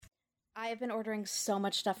I have been ordering so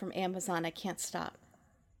much stuff from Amazon, I can't stop.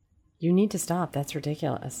 You need to stop. That's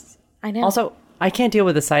ridiculous. I know. Also, I can't deal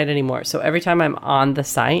with the site anymore. So every time I'm on the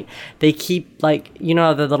site, they keep, like, you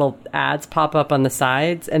know, the little ads pop up on the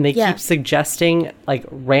sides, and they keep suggesting, like,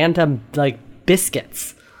 random, like,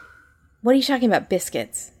 biscuits. What are you talking about,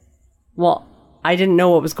 biscuits? Well, I didn't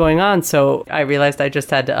know what was going on, so I realized I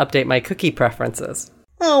just had to update my cookie preferences.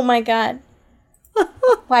 Oh, my God.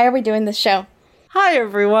 Why are we doing this show? Hi,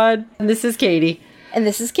 everyone. And this is Katie. And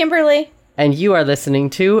this is Kimberly. And you are listening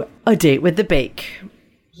to A Date with the Bake.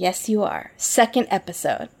 Yes, you are. Second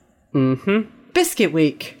episode. Mm-hmm. Biscuit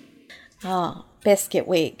week. Oh, biscuit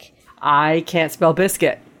week. I can't spell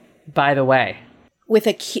biscuit, by the way. With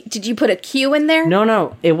a Q. Did you put a Q in there?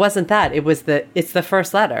 No, it wasn't that. It's the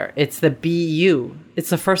first letter. It's the B-U. It's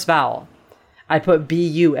the first vowel. I put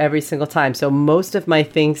B-U every single time. So most of my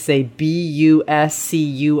things say B-U-S-C-U-I-T.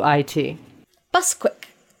 Biscuit.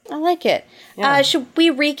 I like it. Yeah. Should we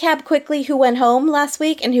recap quickly who went home last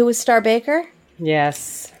week and who was Star Baker?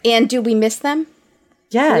 Yes. And do we miss them?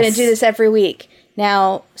 Yes. We're going to do this every week.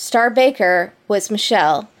 Now, Star Baker was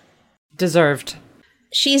Michelle. Deserved.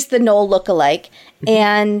 She's the Noel lookalike.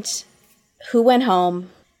 And who went home?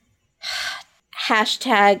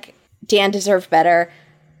 Hashtag Dan deserved better.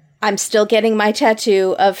 I'm still getting my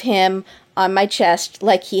tattoo of him on my chest,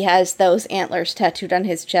 like he has those antlers tattooed on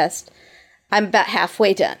his chest. I'm about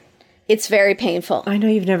halfway done. It's very painful. I know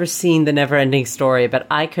you've never seen The Neverending Story, but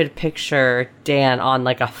I could picture Dan on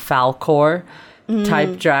like a Falcor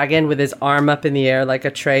type dragon with his arm up in the air like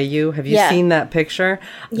Atreyu. Have you seen that picture?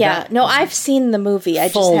 Yeah. No, I've seen the movie. I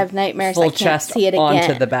just have nightmares. I can't see it again.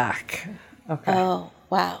 Onto the back. Okay. Oh,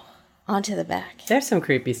 wow. Onto the back. There's some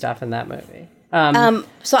creepy stuff in that movie.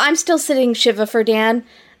 So I'm still sitting Shiva for Dan.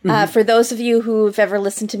 For those of you who've ever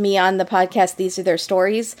listened to me on the podcast, these are their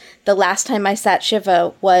stories. The last time I sat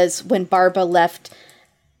Shiva was when Barba left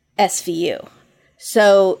SVU.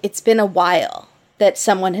 So it's been a while that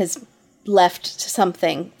someone has left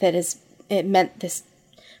something that it meant this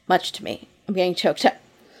much to me. I'm getting choked up.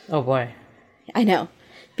 Oh boy. I know.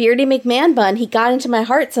 Beardy McMahon bun, he got into my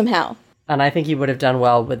heart somehow. And I think he would have done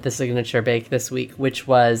well with the signature bake this week, which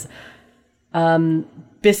was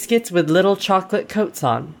biscuits with little chocolate coats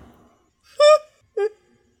on.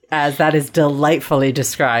 As that is delightfully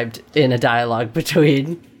described in a dialogue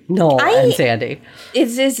between Noel and Sandy. It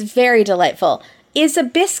is very delightful. Is a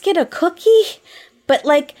biscuit a cookie? But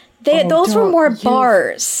like, those were more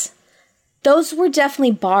bars. Those were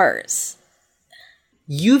definitely bars.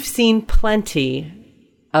 You've seen plenty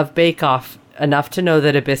of Bake Off, enough to know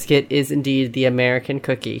that a biscuit is indeed the American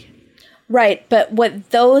cookie. Right, but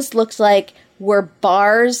what those looked like were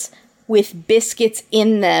bars with biscuits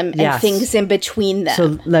in them and things in between them.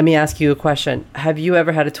 So let me ask you a question. Have you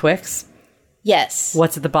ever had a Twix? Yes.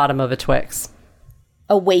 What's at the bottom of a Twix?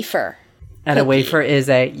 A wafer. And cookie. A wafer is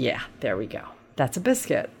there we go. That's a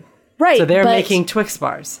biscuit. Right. So they're making Twix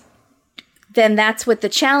bars. Then that's what the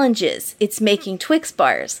challenge is. It's making Twix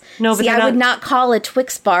bars. No, but I would not call a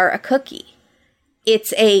Twix bar a cookie.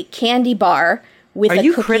 It's a candy bar with a cookie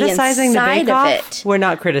inside of it. Are you criticizing the Bake Off? We're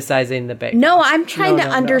not criticizing the Bake Off. No, I'm trying to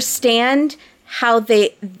understand how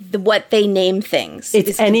what they name things.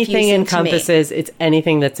 It's anything encompasses. It's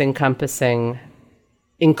anything that's encompassing,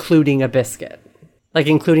 including a biscuit, like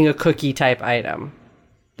including a cookie type item.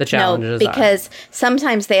 The challenges because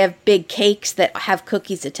sometimes they have big cakes that have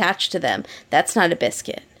cookies attached to them. That's not a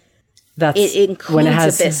biscuit. It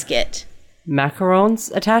includes a biscuit.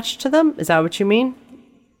 Macarons attached to them? Is that what you mean?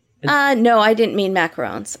 No, I didn't mean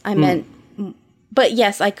macarons. I meant, but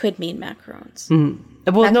yes, I could mean macarons. Well,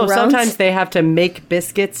 macarons? No, sometimes they have to make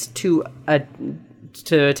biscuits to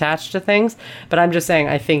attach to things. But I'm just saying,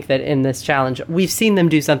 I think that in this challenge, we've seen them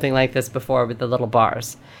do something like this before with the little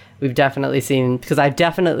bars. We've definitely seen, because I've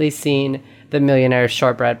definitely seen the Millionaire's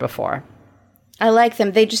shortbread before. I like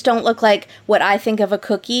them. They just don't look like what I think of a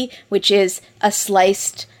cookie, which is a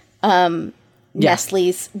sliced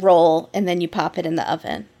Nestle's roll, and then you pop it in the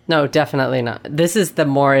oven. No, definitely not. This is the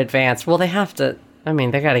more advanced. Well, they have to,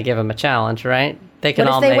 they got to give them a challenge, right? They can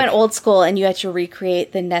What if they went old school and you had to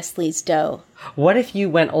recreate the Nestle's dough? What if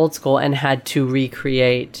you went old school and had to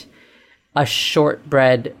recreate a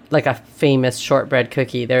shortbread, like a famous shortbread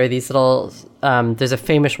cookie? There are these little, there's a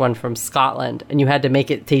famous one from Scotland, and you had to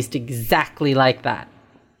make it taste exactly like that.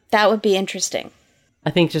 That would be interesting. I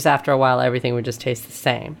think just after a while, everything would just taste the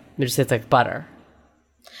same. It just tastes like butter.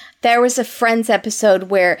 There was a Friends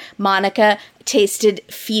episode where Monica tasted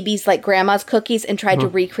Phoebe's, like, grandma's cookies and tried to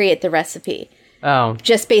recreate the recipe. Oh.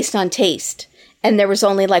 Just based on taste. And there was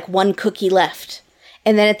only, like, one cookie left.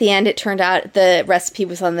 And then at the end, it turned out the recipe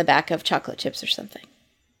was on the back of chocolate chips or something.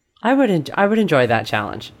 I would enjoy that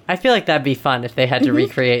challenge. I feel like that'd be fun if they had to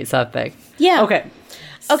recreate something. Yeah.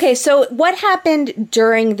 Okay, so what happened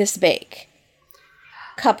during this bake?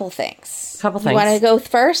 Couple things. You want to go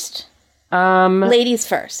first? Ladies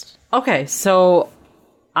first. Okay, so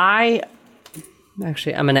I'm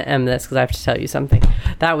going to end this because I have to tell you something.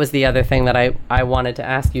 That was the other thing that I wanted to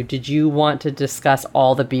ask you. Did you want to discuss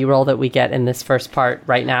all the B-roll that we get in this first part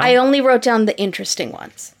right now? I only wrote down the interesting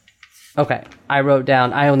ones. Okay. I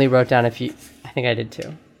only wrote down a few. I think I did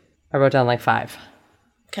too. I wrote down like 5.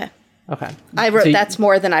 Okay. Okay. That's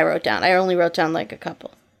more than I wrote down. I only wrote down like a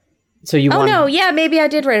couple. So you want... no, yeah, maybe I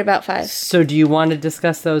did write about 5. So do you want to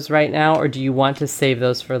discuss those right now, or do you want to save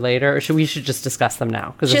those for later? Or should we just discuss them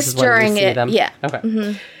now? Because this is when we see them. Yeah. Okay.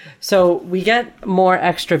 Mm-hmm. So we get more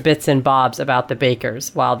extra bits and bobs about the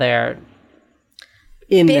bakers while they're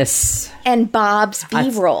in this... and Bob's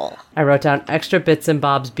B-roll. I wrote down extra bits and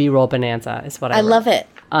bobs B-roll bonanza is what I wrote. love it.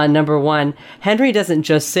 Number 1, Henry doesn't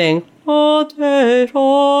just sing at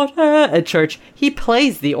church. He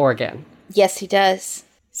plays the organ. Yes, he does.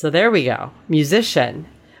 So there we go. Musician,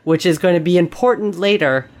 which is going to be important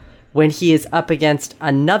later when he is up against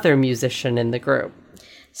another musician in the group.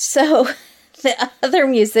 So the other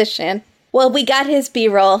musician, well, we got his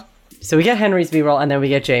B-roll. So we get Henry's B-roll and then we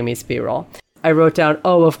get Jamie's B-roll. I wrote down,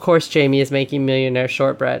 of course Jamie is making millionaire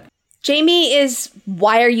shortbread. Jamie is,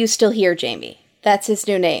 why are you still here, Jamie? That's his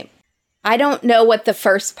new name. I don't know what the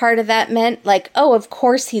first part of that meant. Like, of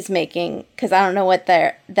course he's making, because I don't know what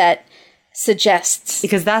that suggests.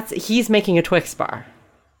 Because he's making a Twix bar.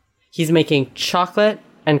 He's making chocolate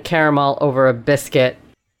and caramel over a biscuit.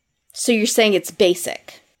 So you're saying it's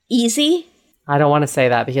basic. Easy? I don't want to say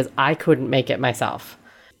that because I couldn't make it myself.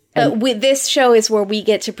 But this show is where we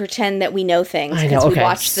get to pretend that we know things because we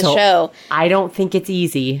watch the show. I don't think it's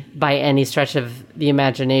easy by any stretch of the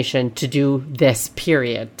imagination to do this,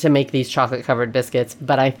 period, to make these chocolate-covered biscuits.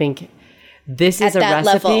 But I think this is a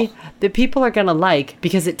recipe that people are going to like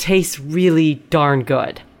because it tastes really darn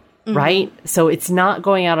good, right? So it's not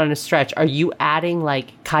going out on a stretch. Are you adding,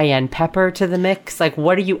 like, cayenne pepper to the mix? Like,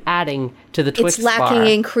 what are you adding to the Twix bar? It's lacking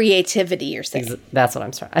in creativity, you're saying. That's what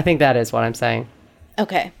I'm saying. I think that is what I'm saying.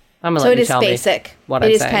 Okay. I'm gonna let you tell me what I'm saying.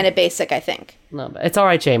 It is kind of basic, I think. No, but it's all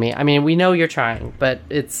right, Jamie. I mean, we know you're trying, but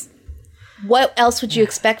it's... What else would you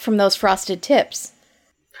expect from those frosted tips?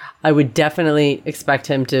 I would definitely expect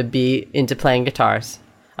him to be into playing guitars.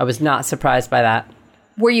 I was not surprised by that.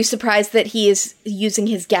 Were you surprised that he is using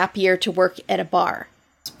his gap year to work at a bar?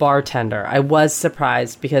 Bartender. I was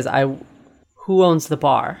surprised because who owns the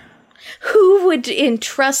bar? Who would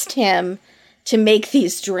entrust him to make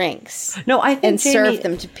these drinks? No, I think and Jamie, serve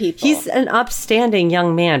them to people. He's an upstanding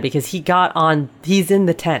young man because he's in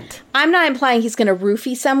the tent. I'm not implying he's going to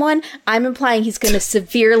roofie someone. I'm implying he's going to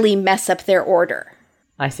severely mess up their order.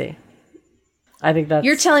 I see. I think that's...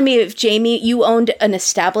 You're telling me if you owned an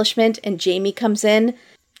establishment and Jamie comes in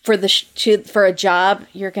for for a job,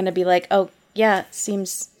 you're going to be like, oh, yeah,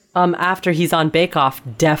 seems... After he's on Bake Off,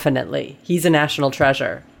 definitely. He's a national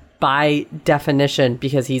treasure. By definition,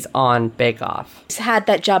 because he's on Bake Off. He's had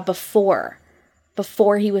that job before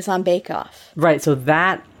he was on Bake Off. Right, so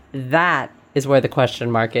that is where the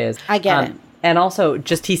question mark is. I get it. And also,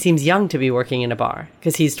 just he seems young to be working in a bar.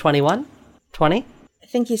 Because he's 21? 20? I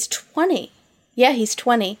think he's 20. Yeah, he's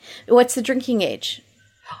 20. What's the drinking age?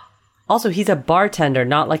 Also, he's a bartender,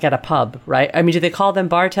 not like at a pub, right? I mean, do they call them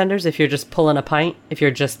bartenders if you're just pulling a pint? If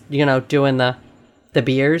you're just, doing the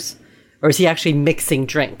beers? Or is he actually mixing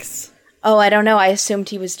drinks? Oh, I don't know. I assumed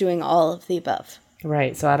he was doing all of the above.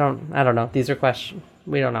 Right. So I don't know. These are questions.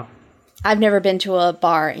 We don't know. I've never been to a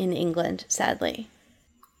bar in England, sadly.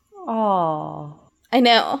 Oh. I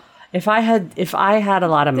know. If I had a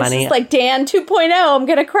lot of money... This is like Dan 2.0. I'm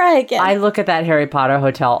going to cry again. I look at that Harry Potter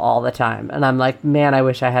hotel all the time. And I'm like, man, I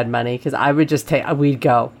wish I had money. Because I would just we'd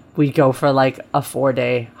go for like a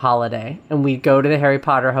 4-day holiday. And we'd go to the Harry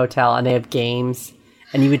Potter hotel and they have games.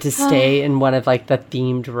 And you would just stay in one of, like, the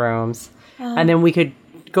themed rooms. And then we could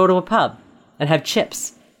go to a pub and have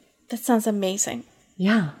chips. That sounds amazing.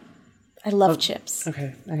 Yeah. I love chips.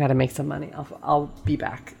 Okay. I got to make some money. I'll be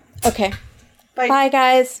back. Okay. Bye. Bye,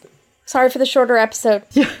 guys. Sorry for the shorter episode.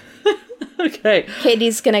 Yeah. Okay.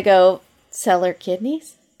 Katie's going to go sell her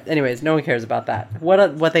kidneys. Anyways, no one cares about that.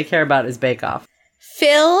 What they care about is Bake Off.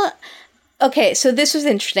 Phil... Okay, so this was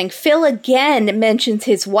interesting. Phil again mentions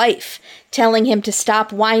his wife, telling him to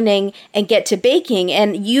stop whining and get to baking.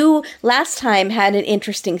 And you, last time, had an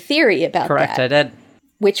interesting theory about that. Correct, I did.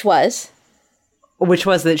 Which was? Which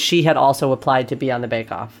was that she had also applied to be on the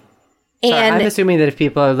Bake Off. And sorry, I'm assuming that if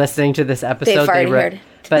people are listening to this episode, they've already heard.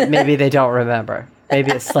 But maybe they don't remember.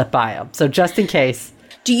 Maybe it slipped by them. So just in case.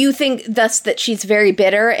 Do you think thus that she's very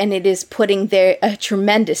bitter and it is putting a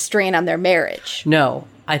tremendous strain on their marriage? No,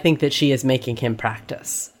 I think that she is making him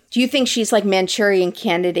practice. Do you think she's like Manchurian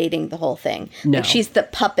candidating the whole thing? No. Like she's the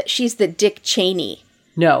puppet. She's the Dick Cheney.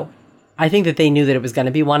 No. I think that they knew that it was going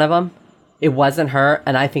to be one of them. It wasn't her.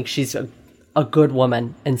 And I think she's a good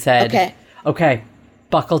woman and said, okay,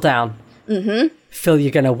 buckle down. Mm-hmm. Phil,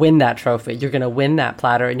 you're going to win that trophy. You're going to win that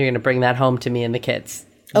platter and you're going to bring that home to me and the kids.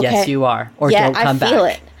 Okay. Yes, you are. Or don't come back. I feel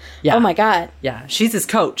it. Yeah. Oh, my God. Yeah. She's his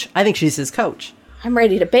coach. I think she's his coach. I'm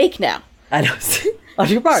ready to bake now. I know. On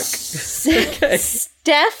your mark. Okay.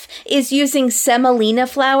 Steph is using semolina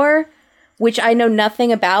flour, which I know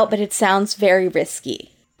nothing about, but it sounds very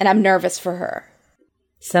risky. And I'm nervous for her.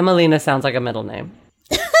 Semolina sounds like a middle name.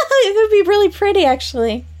 It would be really pretty,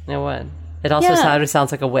 actually. It would. It also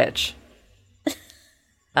sounds like a witch.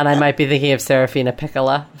 And I might be thinking of Serafina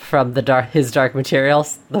Piccola from his Dark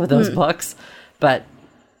Materials, those books. But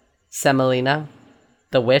Semolina,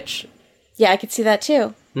 the witch. Yeah, I could see that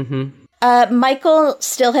too. Mm-hmm. Michael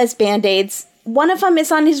still has Band-Aids. One of them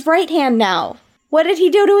is on his right hand now. What did he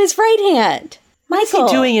do to his right hand? Michael.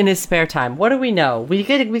 What's he doing in his spare time? What do we know? We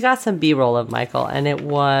got some B-roll of Michael, and it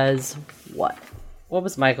was what? What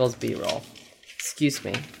was Michael's B-roll? Excuse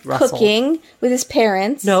me. Russell. Cooking with his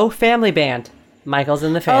parents. No, family band. Michael's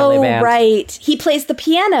in the family band. Oh, right. He plays the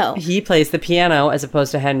piano. He plays the piano as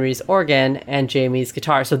opposed to Henry's organ and Jamie's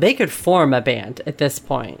guitar. So they could form a band at this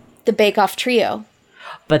point. The Bake Off Trio.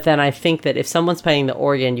 But then I think that if someone's playing the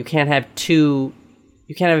organ, you can't have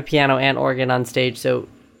a piano and organ on stage. So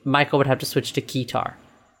Michael would have to switch to guitar.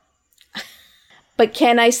 But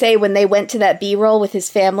can I say when they went to that B-roll with his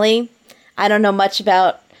family, I don't know much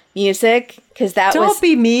about music because Don't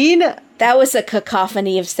be mean. That was a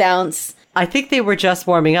cacophony of sounds. I think they were just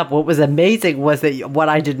warming up. What was amazing was that what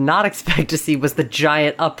I did not expect to see was the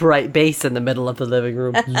giant upright bass in the middle of the living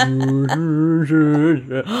room. I mean,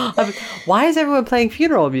 why is everyone playing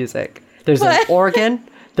funeral music? There's an organ,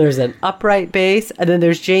 there's an upright bass, and then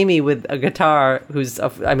there's Jamie with a guitar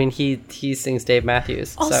he sings Dave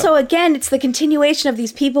Matthews. Also, again, it's the continuation of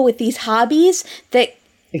these people with these hobbies that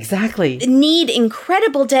exactly need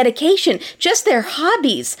incredible dedication. Just their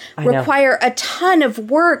hobbies require a ton of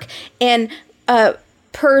work and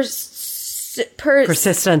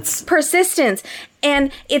persistence.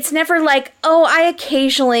 And it's never like, oh, I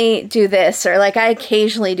occasionally do this or like I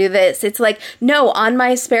occasionally do this. It's like, no, on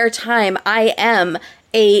my spare time, I am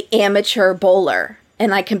a amateur bowler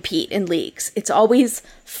and I compete in leagues. It's always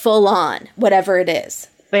full on, whatever it is.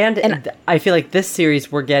 And I feel like this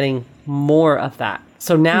series, we're getting more of that.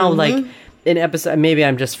 So now, like, in episode, maybe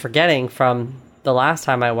I'm just forgetting from the last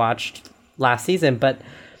time I watched last season, but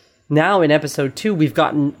now in episode 2, we've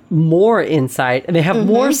gotten more insight and they have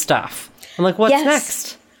more stuff. I'm like, what's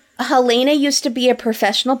next? Helena used to be a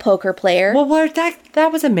professional poker player. Well,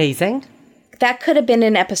 that was amazing. That could have been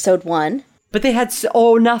in episode 1. But they had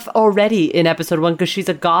enough already in episode 1 because she's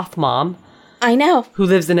a goth mom. I know. Who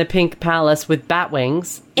lives in a pink palace with bat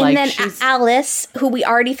wings. And then Alice, who we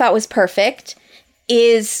already thought was perfect,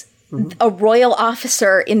 is a royal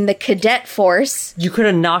officer in the cadet force. You could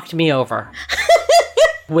have knocked me over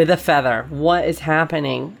with a feather. What is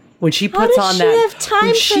happening? When she puts on puts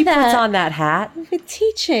on that hat. I've been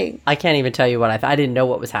teaching. I can't even tell you what I didn't know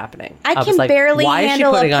what was happening. I can barely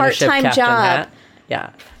handle a part-time job. Hat?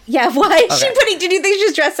 Yeah. Yeah, why is she putting... Did you think she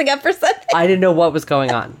was dressing up for something? I didn't know what was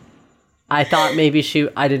going on. I thought maybe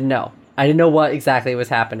I didn't know. I didn't know what exactly was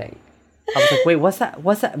happening. I was like, wait, what's that?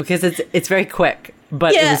 What's that? Because it's very quick.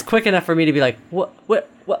 But it was quick enough for me to be like, what?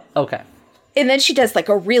 Okay. And then she does like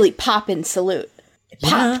a really poppin' salute. It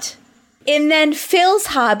popped. And then Phil's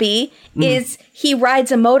hobby is he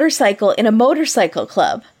rides a motorcycle in a motorcycle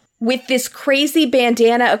club with this crazy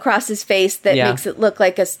bandana across his face that makes it look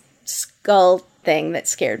like a skull thing that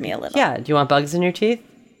scared me a little. Yeah. Do you want bugs in your teeth?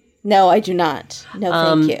 No, I do not. No,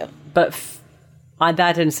 thank you. But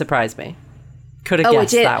that didn't surprise me. Could have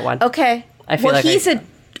guessed that one. Okay. He's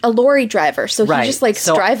a lorry driver, so he just likes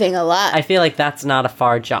driving a lot. I feel like that's not a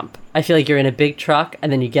far jump. I feel like you're in a big truck,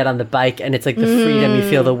 and then you get on the bike, and it's like the freedom. You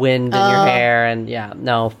feel the wind in your hair, and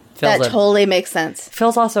Phil's totally makes sense.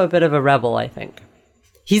 Phil's also a bit of a rebel, I think.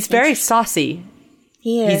 He's very saucy.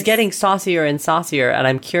 He is. He's getting saucier and saucier, and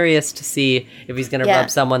I'm curious to see if he's going to rub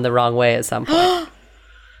someone the wrong way at some point.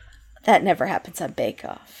 That never happens on Bake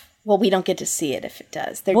Off. Well, we don't get to see it if it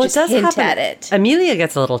does. They're just hint at it. Amelia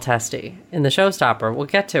gets a little testy in the showstopper. We'll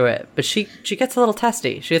get to it. But she gets a little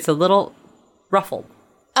testy. She gets a little ruffled.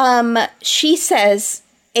 She says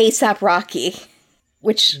ASAP Rocky,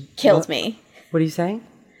 which killed me. What are you saying?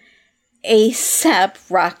 ASAP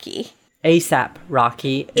Rocky. ASAP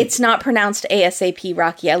Rocky. It's not pronounced ASAP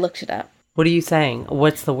Rocky. I looked it up. What are you saying?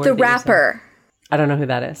 What's the word? The rapper. I don't know who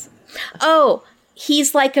that is. Oh,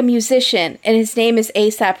 he's like a musician, and his name is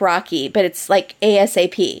ASAP Rocky, but it's like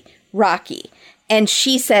ASAP Rocky. And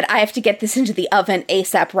she said, I have to get this into the oven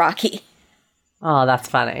ASAP Rocky. Oh, that's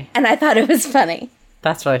funny. And I thought it was funny.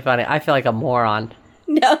 That's really funny. I feel like a moron.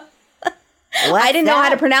 No. I didn't know how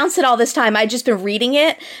to pronounce it all this time. I'd just been reading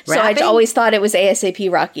it, so I always thought it was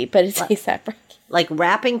ASAP Rocky, but it's ASAP Rocky. Like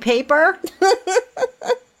wrapping paper?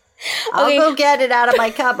 I'll go get it out of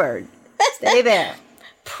my cupboard. Stay there.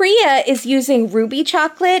 Priya is using ruby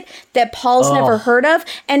chocolate that Paul's never heard of.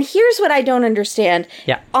 And here's what I don't understand.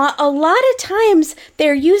 Yeah. A lot of times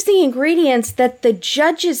they're using ingredients that the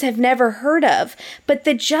judges have never heard of, but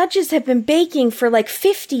the judges have been baking for like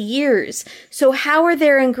 50 years. So how are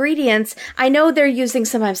their ingredients? I know they're using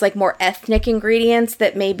sometimes like more ethnic ingredients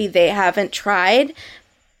that maybe they haven't tried.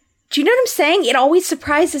 Do you know what I'm saying? It always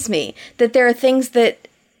surprises me that there are things that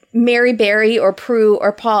Mary Berry or Prue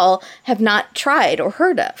or Paul have not tried or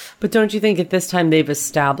heard of. But don't you think at this time they've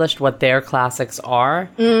established what their classics are?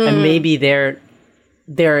 And maybe they're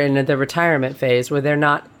in the retirement phase where they're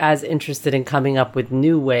not as interested in coming up with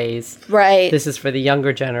new ways. Right. This is for the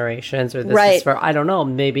younger generations, or this is for, I don't know,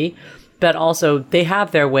 maybe. But also they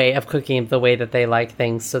have their way of cooking the way that they like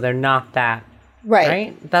things, so they're not that.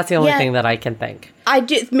 Right? That's the only thing that I can think.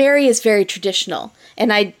 Mary is very traditional,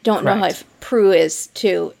 and I don't know if Prue is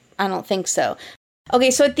too. I don't think so.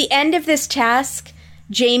 Okay, so at the end of this task,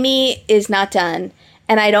 Jamie is not done.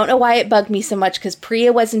 And I don't know why it bugged me so much, because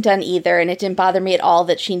Priya wasn't done either, and it didn't bother me at all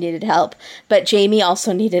that she needed help. But Jamie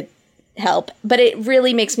also needed help. But it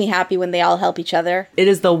really makes me happy when they all help each other. It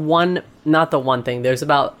is not the one thing. There's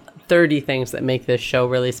about 30 things that make this show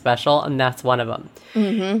really special, and that's one of them.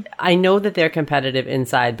 Mm-hmm. I know that they're competitive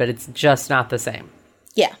inside, but it's just not the same.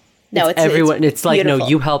 Yeah. No, it's everyone. It's like, beautiful. no,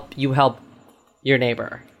 you help your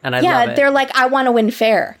neighbor. And I love it. Yeah, they're like, I want to win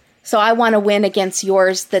fair. So I want to win against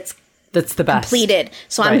yours that's the best. Completed.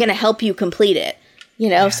 So I'm going to help you complete it. You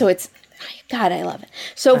know, so it's, God, I love it.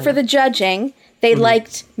 So for the judging, they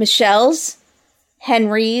liked Michelle's,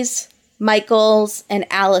 Henry's, Michael's, and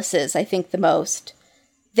Alice's, I think, the most.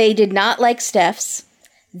 They did not like Steph's.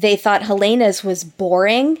 They thought Helena's was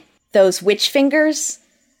boring. Those witch fingers,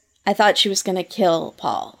 I thought she was going to kill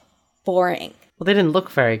Paul. Boring. Well, they didn't look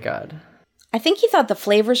very good. I think he thought the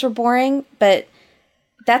flavors were boring, but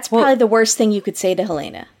that's probably the worst thing you could say to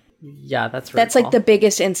Helena. Yeah, that's right. That's like the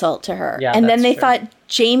biggest insult to her. Yeah, and then they thought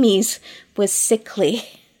Jamie's was sickly.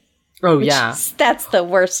 Oh, yeah. That's the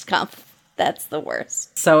worst That's the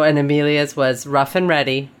worst. So, and Amelia's was rough and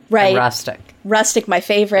ready. Right. And rustic. Rustic, my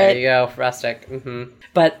favorite. There you go, rustic. Mm-hmm.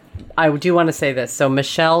 But I do want to say this. So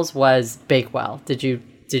Michelle's was Bakewell. Did you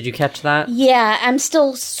catch that? Yeah, I'm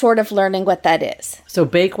still sort of learning what that is. So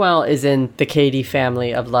Bakewell is in the Katie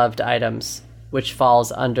family of loved items, which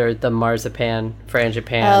falls under the marzipan,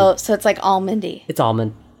 frangipane. Oh, so it's like almondy. It's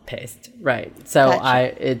almond paste, right? So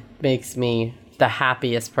gotcha. It makes me the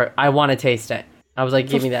happiest. I want to taste it. I was like,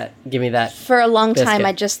 give me that. For a long biscuit. time,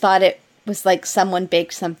 I just thought it was like someone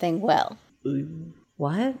baked something well.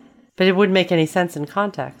 What? But it wouldn't make any sense in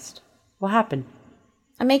context. What happened?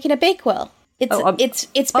 I'm making a Bakewell.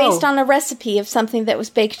 It's based on a recipe of something that was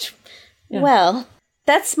baked well.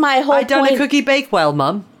 That's my whole point. I've done a cookie Bakewell,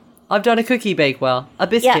 Mum. I've done a cookie Bakewell. A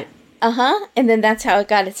biscuit. Yeah. Uh-huh. And then that's how it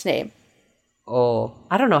got its name. Oh.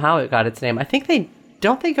 I don't know how it got its name. I think they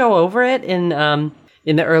go over it in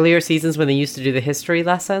the earlier seasons when they used to do the history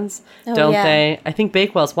lessons. Don't they? I think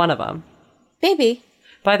Bakewell's one of them. Maybe.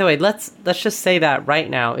 By the way, let's just say that right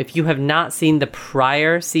now. If you have not seen the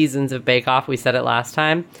prior seasons of Bake Off, we said it last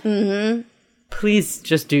time. Mm-hmm. Please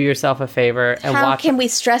just do yourself a favor and watch. How can we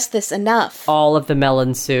stress this enough? All of the Mel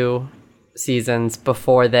and Sue seasons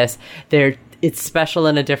before this. It's special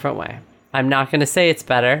in a different way. I'm not going to say it's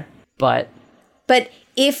better, but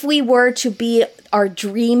if we were to be our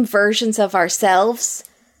dream versions of ourselves,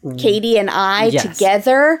 Katie and I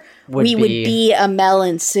together, we would be a Mel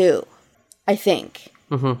and Sue, I think.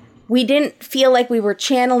 Mm-hmm. We didn't feel like we were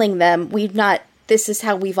channeling them. This is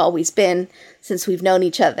how we've always been since we've known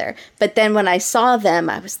each other. But then when I saw them,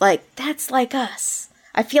 I was like, that's like us.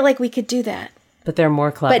 I feel like we could do that. But they're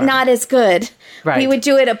more clever. But not as good. Right. We would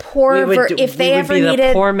do it if they ever needed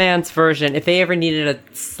the poor man's version. If they ever needed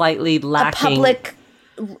a slightly lacking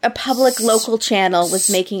a public local channel was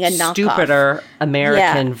making a knockoff. Stupider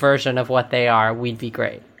American version of what they are, we'd be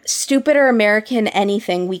great. Stupider American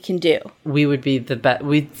anything we can do. We would be the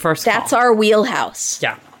best. That's our wheelhouse.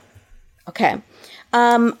 Yeah. Okay.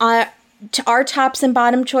 Our tops and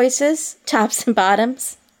bottom choices. Tops and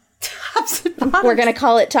bottoms. Tops and bottoms. We're going to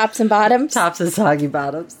call it tops and bottoms. Tops and soggy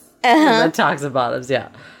bottoms. Uh-huh. And then tops and bottoms, yeah.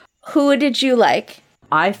 Who did you like?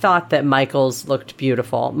 I thought that Michael's looked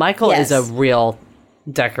beautiful. Michael is a real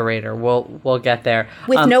decorator. We'll get there.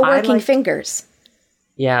 With no working fingers.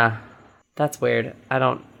 Yeah. That's weird.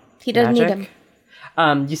 He doesn't need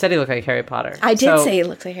them. You said he looked like Harry Potter. I did say he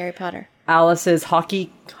looked like Harry Potter. Alice's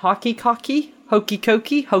hokey cokey? Hokey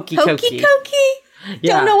cokey? Hokey cokey.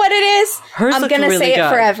 Yeah. Don't know what it is. Hers I'm going to say it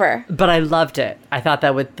forever. But I loved it. I thought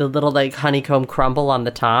that with the little like honeycomb crumble on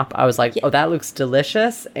the top, I was like, oh, that looks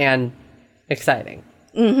delicious and exciting.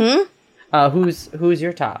 Mm-hmm. Who's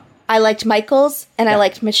your top? I liked Michael's and I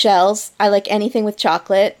liked Michelle's. I like anything with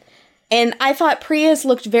chocolate. And I thought Priya's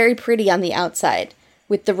looked very pretty on the outside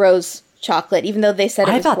with the rose chocolate, even though they said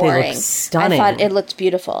it was boring. They looked stunning. I thought it looked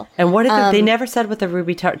beautiful. And what did they never said what the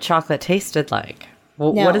ruby chocolate tasted like?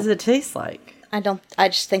 Well, no. What does it taste like? I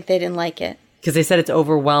just think they didn't like it. Because they said it's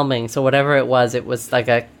overwhelming. So whatever it was like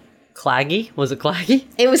a claggy. Was it claggy?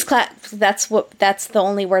 It was that's the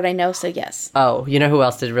only word I know. So yes. Oh, you know who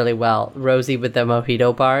else did really well? Rosie with the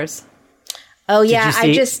mojito bars. Oh yeah,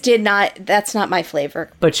 I just did not. That's not my flavor.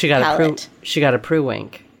 But she got a Prue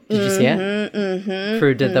wink. Did you see it? Mm-hmm.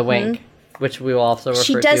 Prue did the wink, which we will also refer to.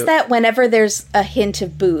 She does that whenever there's a hint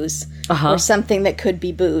of booze or something that could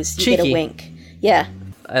be booze. You get a wink. Yeah.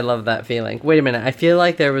 I love that feeling. Wait a minute. I feel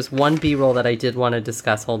like there was one B-roll that I did want to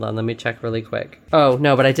discuss. Hold on. Let me check really quick. Oh,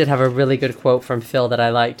 no, but I did have a really good quote from Phil that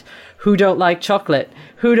I liked. Who don't like chocolate?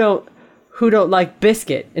 Who don't like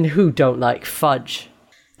biscuit? And who don't like fudge?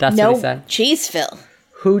 That's what he said. No cheese, Phil.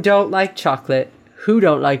 Who don't like chocolate? Who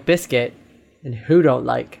don't like biscuit? And who don't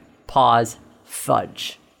like pause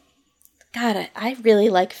fudge? God, I really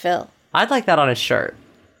like Phil. I'd like that on a shirt.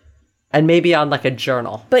 And maybe on like a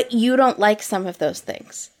journal. But you don't like some of those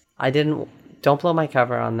things. Don't blow my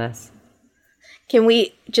cover on this. Can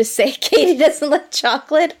we just say Katie doesn't like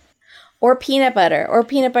chocolate? Or peanut butter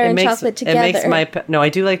and chocolate together. No, I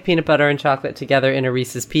do like peanut butter and chocolate together in a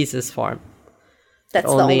Reese's Pieces form. That's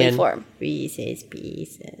the only form. Reese's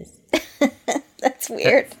Pieces. That's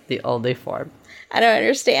weird. That's the only form. I don't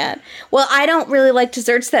understand. Well, I don't really like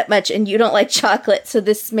desserts that much, and you don't like chocolate, so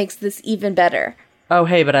this makes this even better. Oh,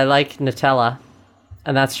 hey, but I like Nutella,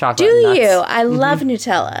 and that's chocolate. Do you? I love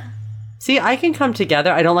Nutella. See, I can come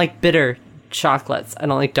together. I don't like bitter chocolates. I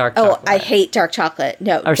don't like dark chocolate. Oh, I hate dark chocolate.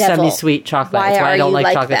 No, or semi-sweet chocolate. That's why I don't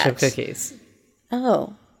like chocolate chip cookies.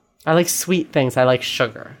 Oh. I like sweet things. I like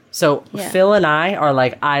sugar. So Phil and I are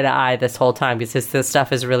like eye to eye this whole time because this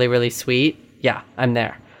stuff is really, really sweet. Yeah, I'm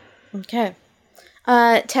there. Okay.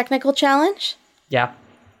 Technical challenge? Yeah.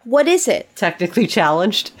 What is it? Technically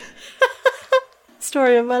challenged.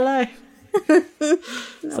 Story of my life.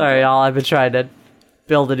 Sorry, y'all. I've been trying to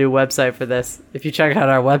build a new website for this. If you check out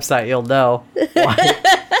our website, you'll know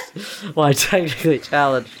why technically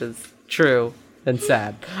challenged is true and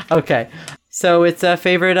sad. Okay. So it's a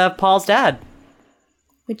favorite of Paul's dad.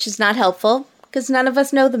 Which is not helpful, because none of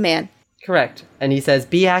us know the man. Correct. And he says,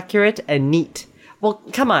 be accurate and neat. Well,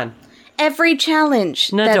 come on. Every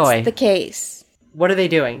challenge, that's the case. What are they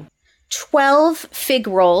doing? 12 fig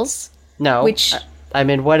rolls. No. Which... I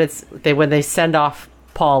mean, when they send off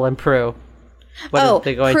Paul and Prue, what are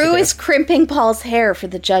they going to do? Prue is crimping Paul's hair for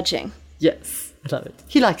the judging. Yes. I love it.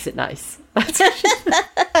 He likes it nice.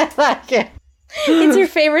 I like it. It's your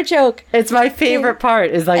favorite joke. It's my favorite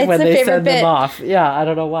part is like when they send them off. Yeah, I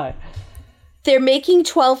don't know why. They're making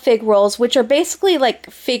 12 fig rolls, which are basically like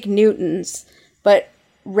fig Newtons, but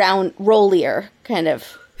round, rollier, kind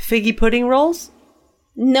of. Figgy pudding rolls?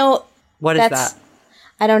 No. What is that?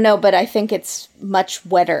 I don't know, but I think it's much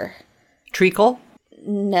wetter. Treacle?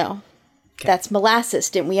 No. Okay. That's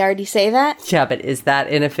molasses. Didn't we already say that? Yeah, but is that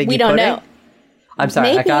in a figgy pudding? We don't know. I'm sorry.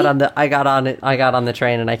 Maybe. I got on the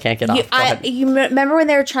train and I can't get off. You remember when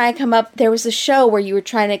they were trying to come up? There was a show where you were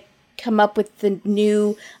trying to come up with the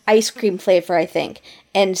new ice cream flavor, I think,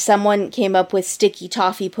 and someone came up with sticky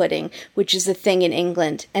toffee pudding, which is a thing in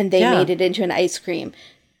England, and they made it into an ice cream.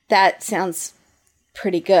 That sounds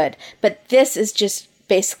pretty good, but this is just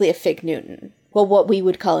basically a fig Newton. Well, what we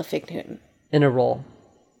would call a fig Newton in a roll.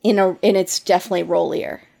 And it's definitely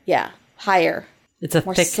rollier. Yeah, higher. It's a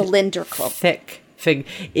more thick, cylindrical, thick fig.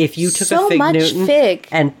 If you took a fig Newton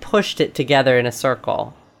and pushed it together in a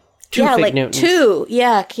circle, two fig Newtons. Two,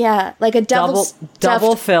 yeah, like a double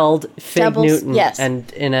filled fig Newton. Yes, and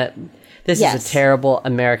this is a terrible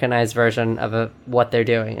Americanized version of what they're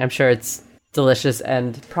doing. I'm sure it's delicious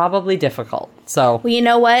and probably difficult. So, well, you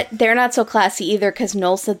know what? They're not so classy either because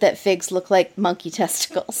Noel said that figs look like monkey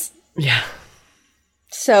testicles. Yeah.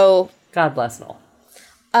 So God bless Noel.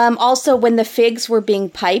 Also, when the figs were being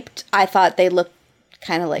piped, I thought they looked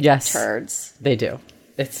kind of like Yes. turds. They do.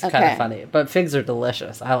 It's kind Okay. of funny. But figs are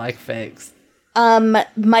delicious. I like figs.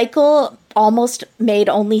 Michael almost made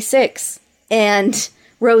only 6, and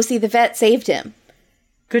Rosie the vet saved him.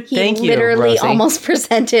 Good, He thank you, literally Rosie. almost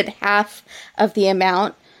presented half of the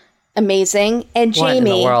amount. Amazing. And What in the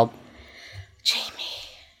Jamie, world?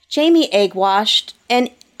 Jamie egg washed, and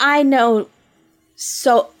I know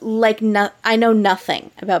I know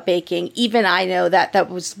nothing about baking. Even I know that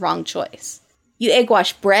was the wrong choice. You egg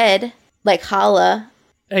wash bread like challah.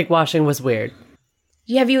 Egg washing was weird.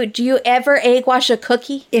 Do you ever egg wash a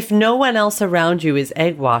cookie? If no one else around you is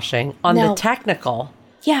egg washing on No. the technical,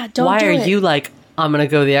 Yeah, don't why do are it. you like, I'm going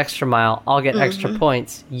to go the extra mile. I'll get extra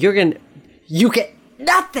points. You get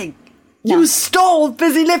nothing. No. You stole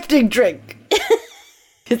busy lifting drink.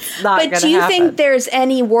 It's not going to But happen. do you think there's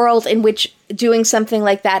any world in which doing something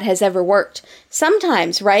like that has ever worked?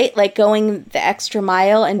 Sometimes, right? Like going the extra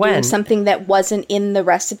mile and doing When? something that wasn't in the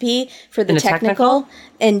recipe for the In a technical,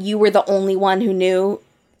 and you were the only one who knew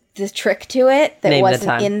the trick to it that Name the wasn't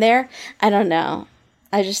time. in there? I don't know.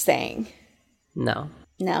 I'm just saying. No.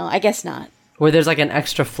 No, I guess not. Where there's like an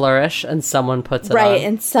extra flourish and someone puts it Right, on.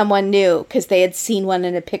 and someone knew because they had seen one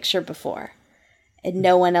in a picture before, and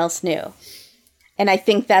no one else knew. And I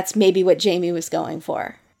think that's maybe what Jamie was going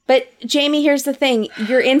for. But Jamie, here's the thing.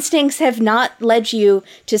 Your instincts have not led you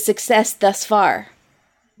to success thus far.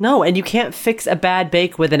 No, and you can't fix a bad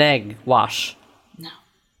bake with an egg wash. No,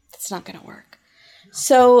 that's not going to work.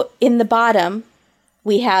 So in the bottom,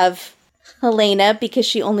 we have Helena because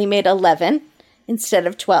she only made 11 instead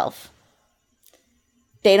of 12.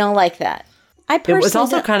 They don't like that. I It personally was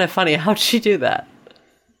also don't- kind of funny. How'd she do that?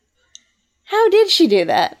 How did she do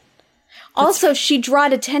that? Also, she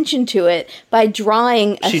drawed attention to it by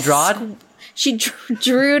drawing a She drawed? She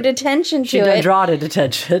drew attention to She it did draw it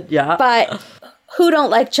attention, yeah. by who don't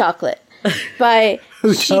like chocolate. By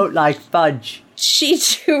Who don't like fudge? she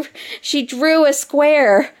drew a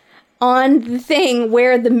square on the thing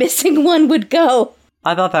where the missing one would go.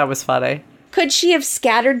 I thought that was funny. Could she have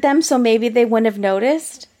scattered them so maybe they wouldn't have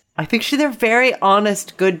noticed? I think they're very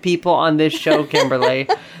honest, good people on this show, Kimberly.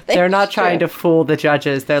 They're not That's trying true. to fool the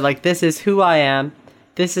judges. They're like, this is who I am.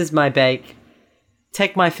 This is my bake.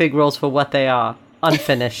 Take my fig rolls for what they are.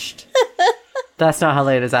 Unfinished. That's not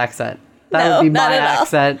Helena's accent. That No, would be not my at all.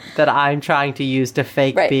 accent that I'm trying to use to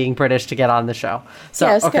fake Right. being British to get on the show. So,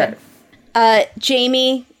 Yeah, it's okay. good.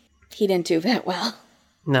 Jamie, he didn't do that well.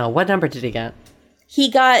 No, what number did he get? He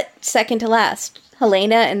got second to last.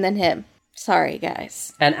 Helena and then him. Sorry,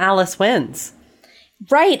 guys. And Alice wins.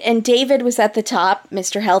 Right, and David was at the top,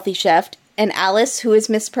 Mr. Healthy Chef, and Alice, who is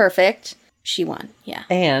Miss Perfect, she won. Yeah.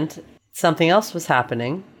 And something else was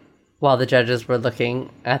happening while the judges were looking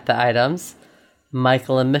at the items.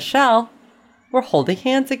 Michael and Michelle were holding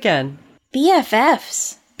hands again.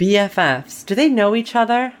 BFFs. BFFs. Do they know each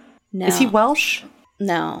other? No. Is he Welsh?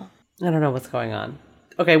 No. I don't know what's going on.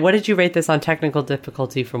 Okay, what did you rate this on technical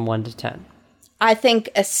difficulty from 1 to 10? I think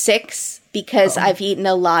a 6 because I've eaten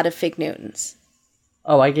a lot of Fig Newtons.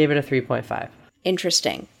 Oh, I gave it a 3.5.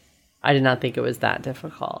 Interesting. I did not think it was that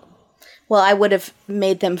difficult. Well, I would have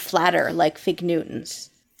made them flatter like Fig Newtons,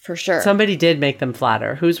 for sure. Somebody did make them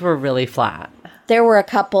flatter. Whose were really flat? There were a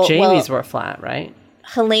couple. Jamie's well, were flat, right?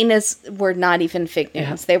 Helena's were not even Fig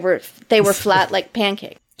Newtons. They were flat like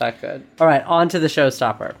pancake. That good. All right, on to the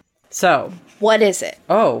showstopper. So, What is it?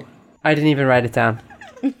 oh, I didn't even write it down.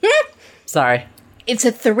 Sorry. It's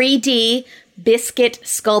a 3D biscuit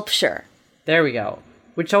sculpture. There we go.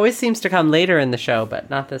 Which always seems to come later in the show, but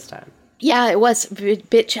not this time. Yeah, it was a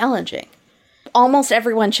bit challenging. Almost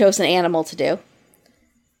everyone chose an animal to do.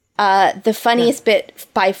 The funniest bit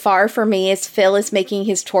by far for me is Phil is making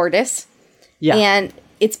his tortoise. Yeah. And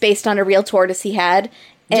it's based on a real tortoise he had.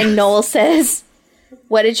 And Noel says,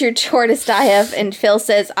 "What did your tortoise die of?" And Phil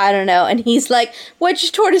says, "I don't know." And he's like, "What'd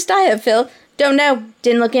your tortoise die of, Phil?" "Don't know.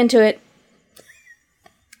 Didn't look into it."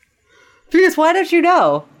 Because why don't you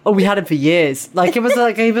know? Oh, we had him for years. Like, it was the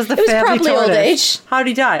It was family probably tortoise. old age. How'd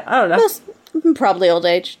he die? I don't know. Probably old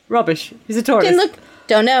age. Rubbish. He's a tortoise.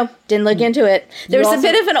 Don't know. Didn't look into it. There was also- a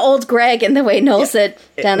bit of an old Greg in the way Noel said,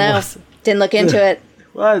 "Don't know. was. Didn't look into it."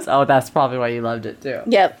 Was. Oh, that's probably why you loved it, too.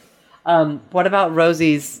 Yep. What about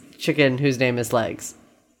Rosie's chicken whose name is Legs?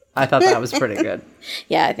 I thought that was pretty good.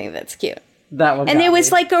 Yeah, I think that's cute. That one And got it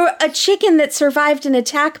was me. like a chicken that survived an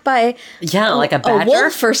attack by like a a badger?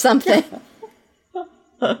 wolf or something.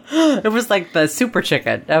 It was like the super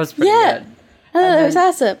chicken. That was pretty Yeah. good. Oh, that was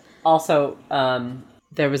awesome. Also,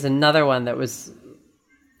 there was another one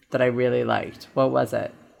that I really liked. What was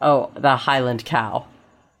it? Oh, the Highland cow.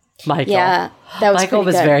 Michael. Yeah, that was Michael pretty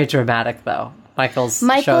was good. very dramatic, though. Michael's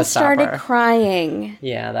Michael showstopper. started crying.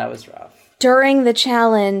 Yeah, that was rough. During the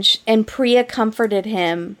challenge, and Priya comforted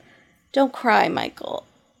him. Don't cry, Michael.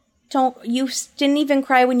 You didn't even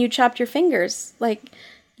cry when you chopped your fingers. Like,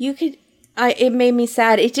 you could... it made me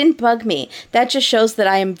sad. It didn't bug me. That just shows that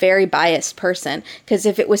I am a very biased person. Because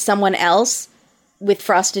if it was someone else with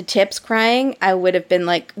frosted tips crying, I would have been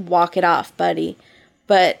like, walk it off, buddy.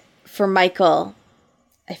 But for Michael,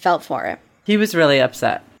 I felt for him. He was really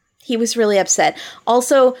upset. He was really upset.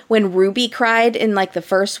 Also, when Ruby cried in like the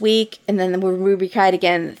first week, and then when Ruby cried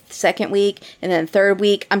again the second week, and then third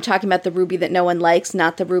week, I'm talking about the Ruby that no one likes,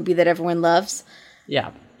 not the Ruby that everyone loves.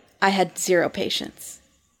 Yeah. I had zero patience.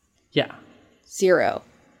 Yeah. Zero.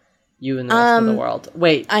 You and the rest of the world.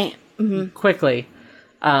 Wait. Quickly.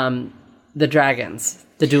 The dragons.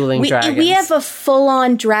 The dueling dragons. We have a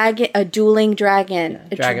full-on dragon, a dueling dragon.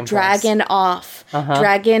 Yeah, dragon off.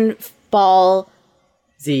 Dragon ball.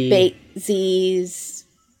 Z's.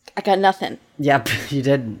 I got nothing. Yep, you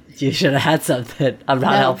didn't. You should have had something. I'm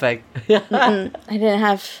not helping. I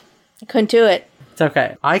couldn't do it. It's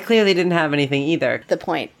okay. I clearly didn't have anything either. The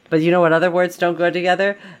point. But you know what other words don't go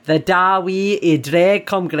together? The dawi I dreg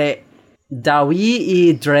kom greg. Dawi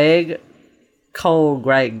I dreg ko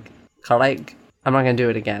greg. Correct. I'm not going to do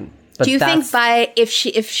it again. But do you think if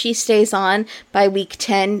she stays on by week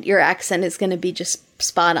 10, your accent is going to be just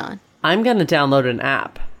spot on? I'm going to download an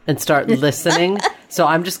app and start listening. So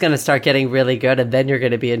I'm just going to start getting really good, and then you're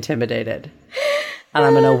going to be intimidated. And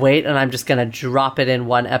I'm going to wait, and I'm just going to drop it in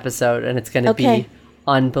one episode, and it's going to be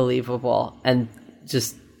unbelievable. And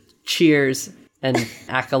just cheers and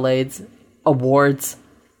accolades, awards.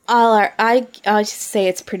 I just say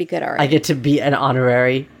it's pretty good already. I get to be an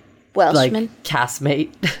honorary Welshman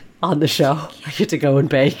castmate on the show. I get to go and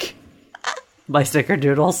bake my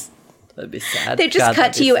snickerdoodles. That'd be sad. They just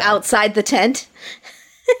cut to you outside the tent.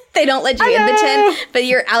 They don't let you in the tent, but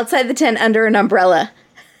you're outside the tent under an umbrella.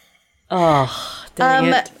 Oh, dang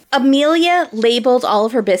it. Amelia labeled all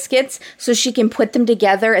of her biscuits so she can put them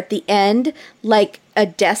together at the end like a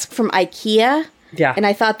desk from IKEA. Yeah. And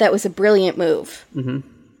I thought that was a brilliant move. Mm-hmm.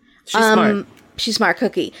 She's smart. She's smart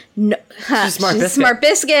cookie. No, she's smart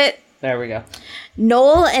biscuit. There we go.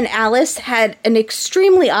 Noel and Alice had an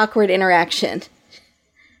extremely awkward interaction.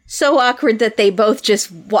 So awkward that they both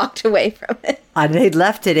just walked away from it. And they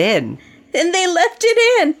left it in. And they left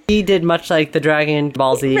it in. He did much like the Dragon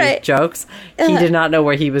Ball Z jokes. He did not know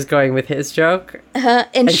where he was going with his joke.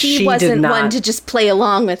 And she wasn't one to just play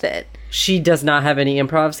along with it. She does not have any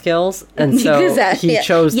improv skills. And so he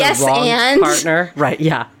chose the wrong partner. Right,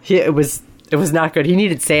 yeah. It was not good. He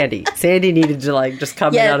needed Sandy. Sandy needed to just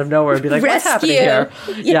come in out of nowhere and be like, what's happening here?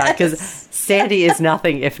 Yes. Yeah, because Sandy is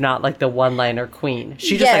nothing if not like the one-liner queen.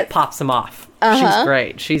 She just pops him off. She's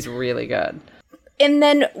great. She's really good. And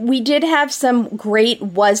then we did have some great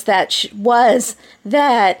was that shade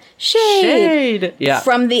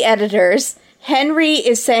from the editors. Henry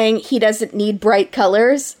is saying he doesn't need bright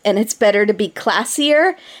colors and it's better to be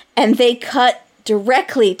classier. And they cut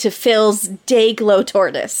directly to Phil's day glow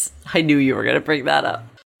tortoise. I knew you were going to bring that up.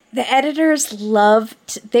 The editors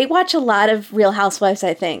they watch a lot of Real Housewives,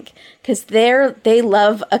 I think, because they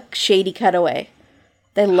love a shady cutaway.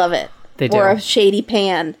 They love it. They do. Or a shady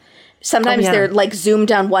pan. Sometimes they're like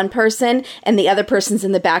zoomed on one person and the other person's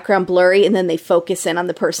in the background blurry, and then they focus in on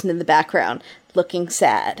the person in the background looking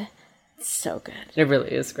sad. It's so good. It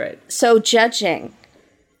really is great. So judging.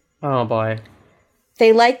 Oh boy.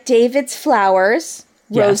 They like David's flowers,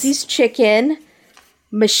 Rosie's chicken,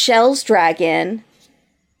 Michelle's dragon,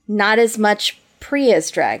 not as much Priya's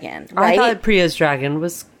dragon, right? I thought Priya's dragon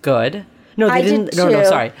was good. No, they didn't. Did too. No,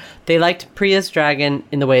 sorry. They liked Priya's dragon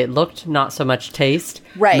in the way it looked, not so much taste.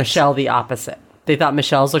 Right. Michelle, the opposite. They thought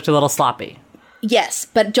Michelle's looked a little sloppy. Yes,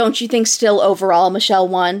 but don't you think still overall Michelle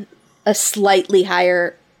won a slightly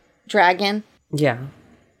higher dragon? Yeah.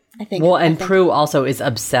 I think. Well, and Prue also is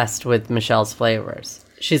obsessed with Michelle's flavors.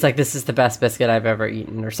 She's like, this is the best biscuit I've ever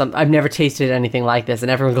eaten, or something. I've never tasted anything like this. And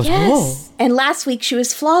everyone goes, whoa. And last week she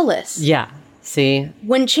was flawless. Yeah. See?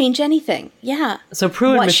 Wouldn't change anything. Yeah. So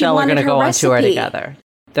Prue and Michelle are going to go on tour together.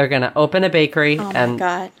 They're going to open a bakery. Oh my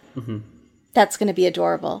God. Mm-hmm. That's going to be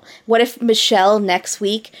adorable. What if Michelle next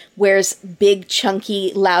week wears big,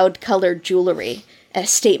 chunky, loud colored jewelry, a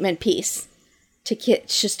statement piece?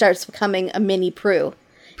 She starts becoming a mini Prue.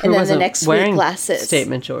 And then the next week, glasses.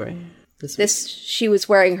 Statement jewelry. She was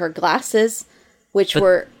wearing her glasses, which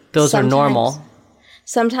were those are normal.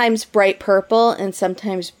 Sometimes bright purple and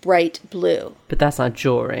sometimes bright blue. But that's not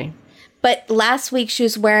jewelry. But last week she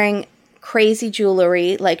was wearing crazy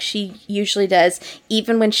jewelry like she usually does,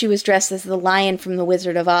 even when she was dressed as the lion from The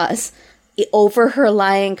Wizard of Oz, over her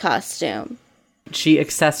lion costume. she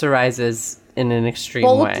accessorizes in an extreme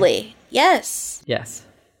way. Boldly. Yes. Yes.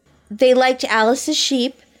 They liked Alice's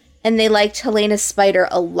sheep, and they liked Helena's spider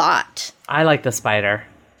a lot. I like the spider.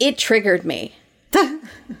 It triggered me.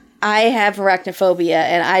 I have arachnophobia,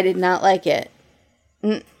 and I did not like it.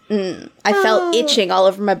 I felt itching all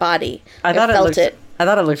over my body. I felt it. I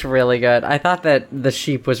thought it looked really good. I thought that the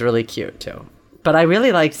sheep was really cute, too. But I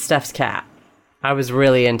really liked Steph's cat. I was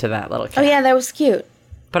really into that little cat. Oh, yeah, that was cute.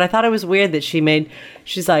 But I thought it was weird that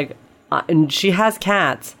she's like, and she has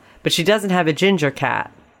cats, but she doesn't have a ginger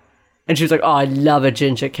cat. And she was like, oh, I love a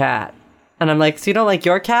ginger cat. And I'm like, so you don't like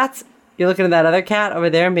your cats? You're looking at that other cat over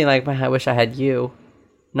there and being like, I wish I had you,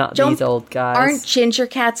 not these old guys. Aren't ginger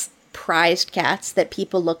cats prized cats that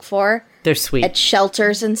people look for? They're sweet. At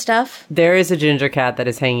shelters and stuff? There is a ginger cat that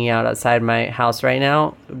is hanging out outside my house right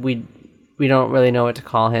now. We don't really know what to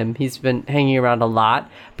call him. He's been hanging around a lot,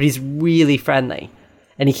 but he's really friendly.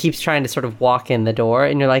 And he keeps trying to sort of walk in the door,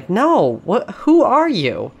 and you're like, no, who are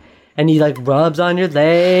you? And he like rubs on your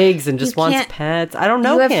legs and just wants pets. I don't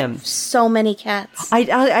know him. So many cats.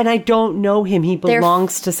 I don't know him. He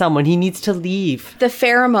belongs to someone. He needs to leave. The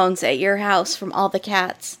pheromones at your house from all the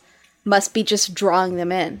cats must be just drawing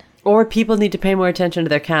them in. Or people need to pay more attention to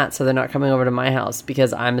their cats so they're not coming over to my house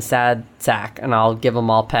because I'm a sad sack and I'll give them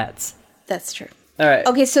all pets. That's true. All right.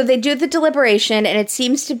 Okay, so they do the deliberation, and it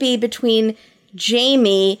seems to be between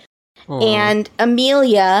Jamie and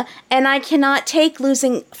Amelia, and I cannot take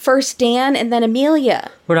losing first Dan and then Amelia.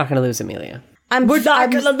 We're not going to lose Amelia. We're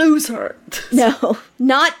not going to lose her. No,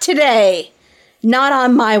 not today. Not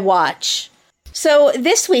on my watch. So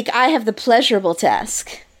this week, I have the pleasurable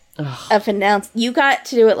task of you got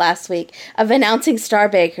to do it last week, of announcing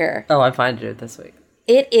Starbaker. Oh, I'm fine to do it this week.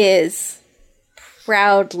 It is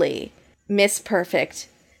proudly Miss Perfect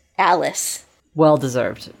Alice. Well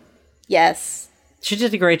deserved. Yes. She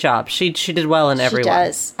did a great job. She did well in every one. She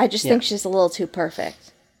does. I just think she's a little too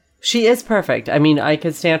perfect. She is perfect. I mean, I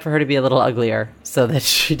could stand for her to be a little uglier so that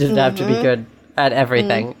she didn't have to be good at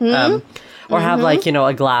everything. Or have, like,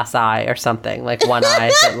 a glass eye or something. Like, one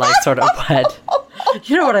eye that, like, sort of wet.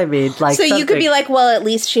 You know what I mean? Like, so you could be like, well, at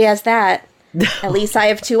least she has that. At least I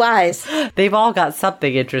have two eyes. They've all got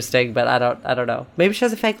something interesting, but I don't know. Maybe she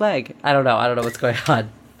has a fake leg. I don't know. I don't know what's going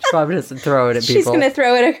on. She probably doesn't throw it at people. She's going to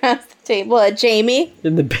throw it across the table at Jamie.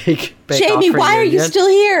 In the big Jamie, why are you still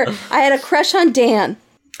here? I had a crush on Dan.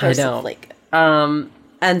 I know.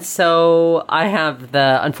 And so I have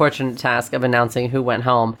the unfortunate task of announcing who went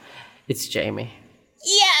home. It's Jamie.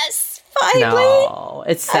 Yes! Finally! No,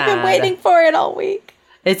 it's sad. I've been waiting for it all week.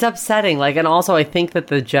 It's upsetting. Like, and also I think that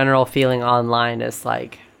the general feeling online is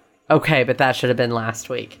like, okay, but that should have been last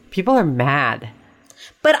week. People are mad.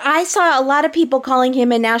 But I saw a lot of people calling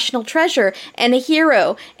him a national treasure and a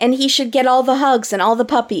hero, and he should get all the hugs and all the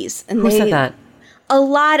puppies. And who said that? A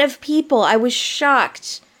lot of people. I was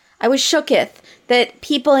shocked. I was shooketh that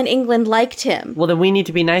people in England liked him. Well, then we need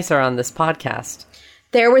to be nicer on this podcast.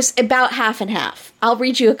 There was about half and half. I'll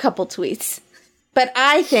read you a couple tweets. But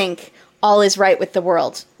I think all is right with the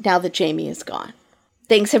world now that Jamie is gone.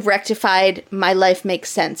 Things have rectified. My life makes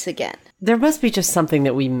sense again. There must be just something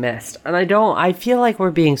that we missed. And I feel like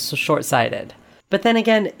we're being so short-sighted. But then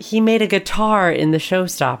again, he made a guitar in the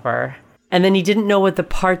showstopper. And then he didn't know what the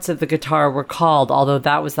parts of the guitar were called, although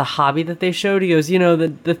that was the hobby that they showed. He goes,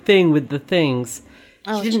 the thing with the things.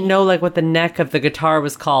 He didn't know, like, what the neck of the guitar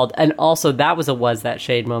was called. And also, that was that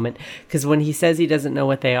shade moment. Because when he says he doesn't know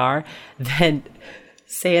what they are, then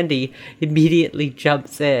Sandy immediately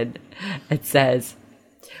jumps in and says,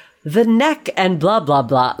 the neck and blah, blah,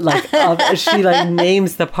 blah. Like, she, like,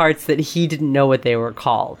 names the parts that he didn't know what they were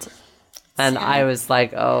called. And I was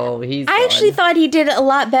like, oh, I actually thought he did a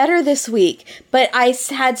lot better this week, but I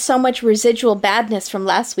had so much residual badness from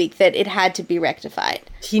last week that it had to be rectified.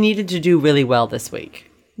 He needed to do really well this week.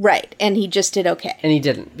 Right, and he just did okay. And he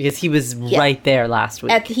didn't, because he was right there last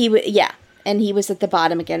week. And he was at the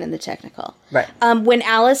bottom again in the technical. Right. When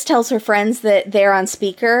Alice tells her friends that they're on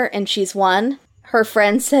speaker and she's won, her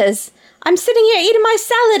friend says, I'm sitting here eating my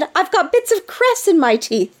salad. I've got bits of cress in my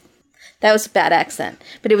teeth. That was a bad accent,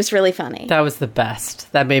 but it was really funny. That was the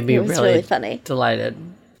best. That made me really funny. Delighted.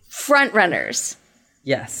 Front runners.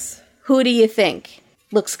 Yes. Who do you think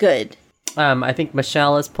looks good? I think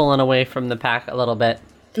Michelle is pulling away from the pack a little bit.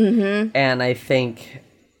 Mm-hmm. And I think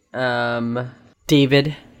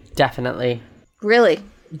David, definitely. Really?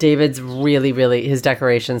 David's really, his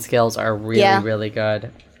decoration skills are really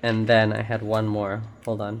good. And then I had one more.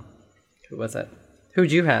 Hold on. Who was it?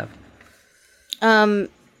 Who'd you have?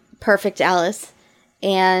 Perfect Alice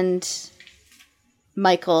and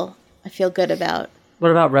Michael, I feel good about.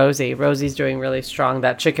 What about Rosie? Rosie's doing really strong.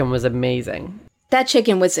 That chicken was amazing. That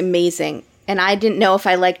chicken was amazing. And I didn't know if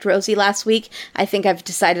I liked Rosie last week. I think I've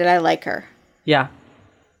decided I like her. Yeah.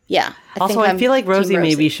 Yeah. I feel like Rosie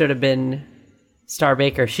maybe should have been Star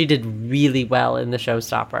Baker. She did really well in the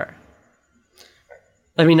Showstopper.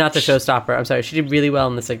 I mean, not the Showstopper. I'm sorry. She did really well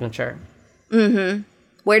in the Signature. Mm-hmm.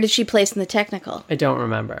 Where did she place in the Technical? I don't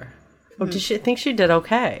remember. Oh, did she think she did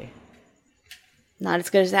okay? Not as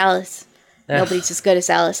good as Alice. Nobody's as good as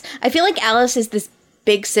Alice. I feel like Alice is this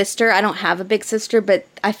big sister. I don't have a big sister, but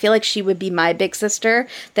I feel like she would be my big sister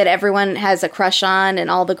that everyone has a crush on and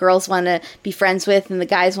all the girls want to be friends with and the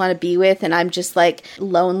guys want to be with, and I'm just like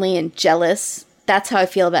lonely and jealous. That's how I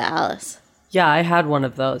feel about Alice. Yeah, I had one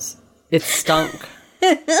of those. It stunk.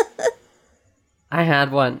 I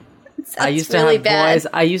had one. I used to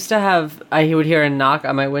have boys. I would hear a knock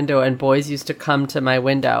on my window, and boys used to come to my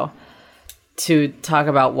window to talk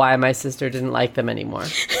about why my sister didn't like them anymore.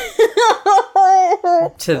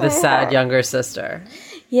 To the sad younger sister.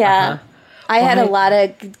 Yeah. I had a lot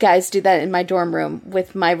of guys do that in my dorm room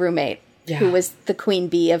with my roommate, who was the queen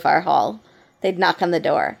bee of our hall. They'd knock on the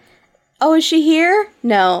door. Oh, is she here?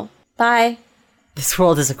 No. Bye. This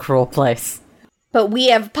world is a cruel place. But we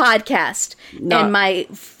have a podcast, and my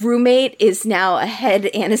roommate is now a head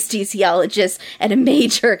anesthesiologist at a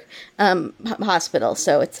major hospital,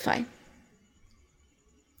 so it's fine.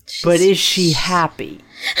 But is she happy?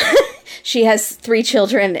 She has 3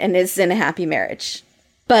 children and is in a happy marriage.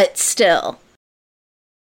 But still.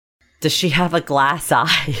 Does she have a glass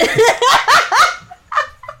eye?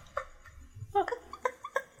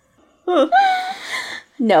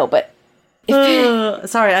 No, but...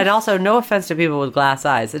 Sorry, and also no offense to people with glass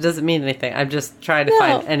eyes. It doesn't mean anything. I'm just trying to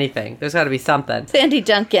find anything. There's got to be something. Sandy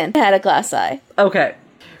Duncan had a glass eye. Okay.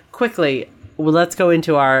 Quickly, let's go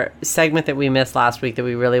into our segment that we missed last week that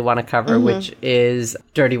we really want to cover, which is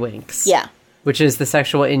Dirty Winks. Yeah. Which is the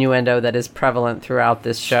sexual innuendo that is prevalent throughout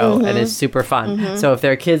this show and is super fun. So if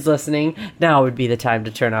there are kids listening, now would be the time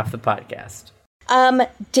to turn off the podcast.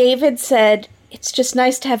 David said, it's just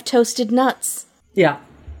nice to have toasted nuts. Yeah.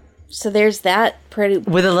 So there's that pretty...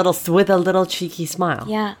 With a little cheeky smile.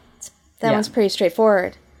 Yeah. That one's pretty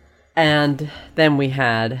straightforward. And then we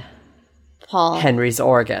had Paul. Henry's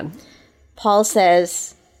organ. Paul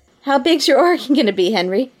says, how big's your organ going to be,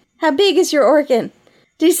 Henry? How big is your organ?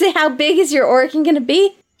 Did he say how big is your organ going to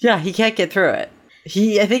be? Yeah, he can't get through it.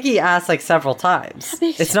 I think he asked like several times.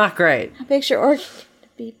 It's not great. How big's your organ going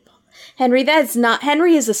to be? Henry,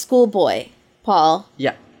 Henry is a schoolboy, Paul.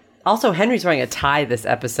 Yeah. Also, Henry's wearing a tie this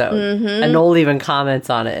episode. And Noel even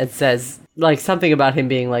comments on it and says like something about him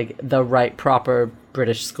being like the right, proper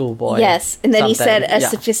British schoolboy. Yes. And then he said a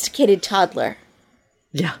sophisticated toddler.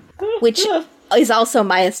 Yeah. Which is also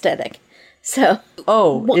my aesthetic. So.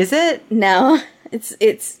 Oh, is it? No.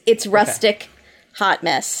 It's rustic, hot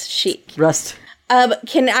mess chic. Rust.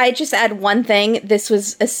 Can I just add one thing? This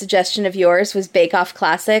was a suggestion of yours, was Bake Off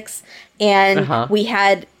Classics. And we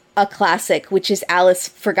had a classic, which is Alice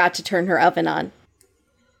forgot to turn her oven on.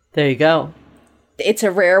 There you go. It's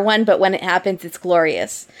a rare one, but when it happens, it's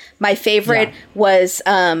glorious. My favorite was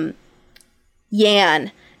Yan.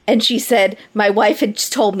 And she said, my wife had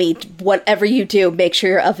just told me, whatever you do, make sure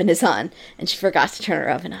your oven is on. And she forgot to turn her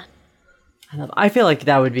oven on. I feel like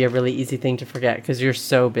that would be a really easy thing to forget because you're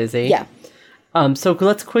so busy. Yeah. So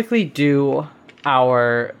let's quickly do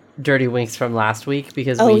our Dirty Winks from last week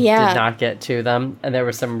because we did not get to them. And there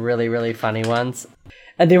were some really, really funny ones.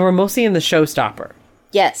 And they were mostly in the Showstopper.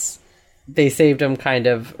 Yes. They saved them kind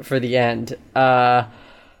of for the end.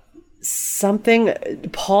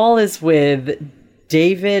 Paul is with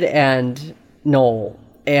David and Noel.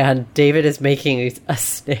 And David is making a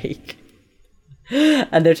snake.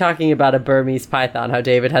 And they're talking about a Burmese python, how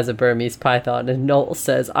David has a Burmese python. And Noel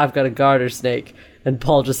says, I've got a garter snake. And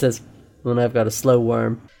Paul just says, well, I've got a slow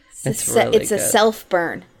worm. It's a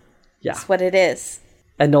self-burn. Yeah. That's what it is.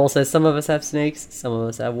 And Noel says, some of us have snakes, some of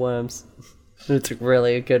us have worms. It's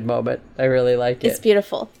really a good moment. I really like it. It's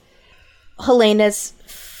beautiful. Helena's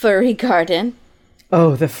furry garden.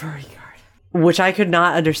 Oh, the furry garden. Which I could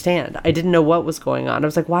not understand. I didn't know what was going on. I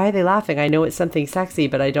was like, why are they laughing? I know it's something sexy,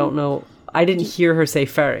 but I don't know. I didn't hear her say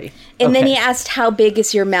furry. And then he asked, how big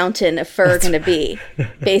is your mountain of fur going to be?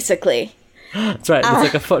 Basically. That's right. It's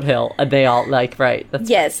like a foothill. And they all like, right.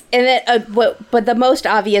 Yes. And then, but the most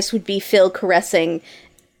obvious would be Phil caressing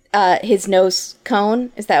his nose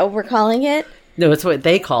cone. Is that what we're calling it? No, it's what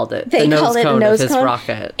they called it. They called it a nose of his cone.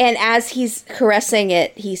 rocket. And as he's caressing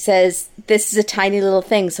it, he says, this is a tiny little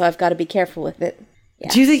thing, so I've got to be careful with it. Yeah.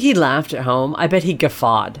 Do you think he laughed at home? I bet he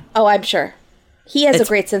guffawed. Oh, I'm sure. He has a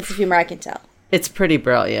great sense of humor, I can tell. It's pretty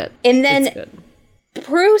brilliant. And then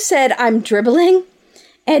Prue said, I'm dribbling.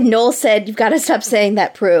 And Noel said, you've got to stop saying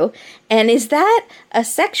that, Prue. And is that a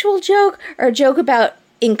sexual joke or a joke about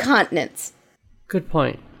incontinence? Good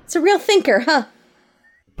point. It's a real thinker, huh?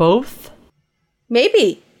 Both?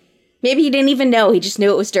 Maybe. Maybe he didn't even know. He just knew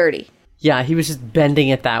it was dirty. Yeah, he was just bending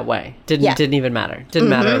it that way. Didn't even matter. Didn't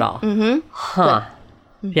matter at all. Huh.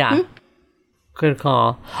 Yeah. Good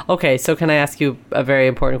call. Okay, so can I ask you a very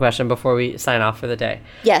important question before we sign off for the day?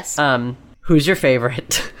 Yes. Who's your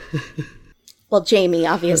favorite? Well, Jamie,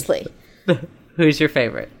 obviously. Who's your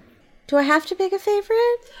favorite? Do I have to pick a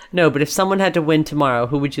favorite? No, but if someone had to win tomorrow,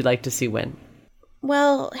 who would you like to see win?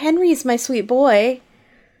 Well, Henry's my sweet boy.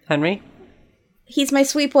 Henry? He's my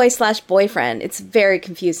sweet boy / boyfriend. It's very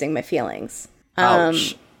confusing, my feelings.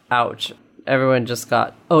 Ouch. Ouch. Everyone just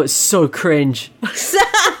got... Oh, it's so cringe.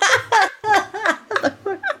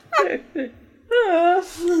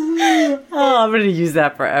 I'm going to use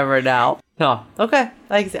that forever now. Oh, okay.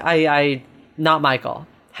 I not Michael.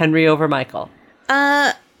 Henry over Michael.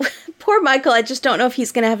 Poor Michael. I just don't know if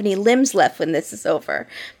he's going to have any limbs left when this is over.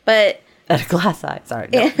 But... And a glass eye. Sorry.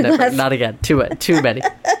 No, never. Not again. Too many.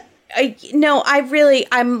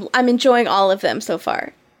 I'm enjoying all of them so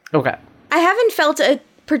far. Okay. I haven't felt a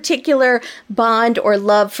particular bond or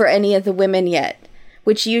love for any of the women yet,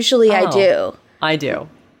 which usually I do. I do.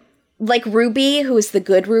 Like Ruby, who is the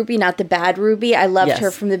good Ruby, not the bad Ruby. I loved her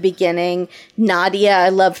from the beginning. Nadia, I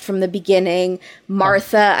loved from the beginning.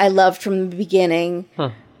 Martha, I loved from the beginning.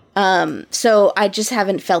 So I just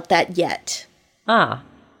haven't felt that yet. Ah,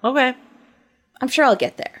 okay. I'm sure I'll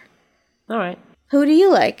get there. All right. Who do you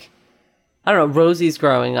like? I don't know. Rosie's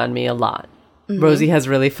growing on me a lot. Rosie has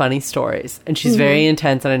really funny stories, and she's very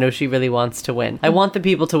intense, and I know she really wants to win. I want the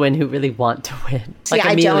people to win who really want to win. Like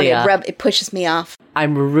Amelia. I don't. It pushes me off.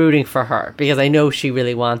 I'm rooting for her because I know she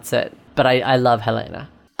really wants it, but I love Helena.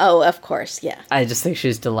 Oh, of course, yeah. I just think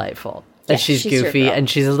she's delightful. And she's goofy, and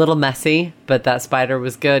she's a little messy, but that spider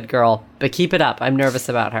was good, girl. But keep it up. I'm nervous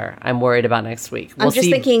about her. I'm worried about next week. I'm just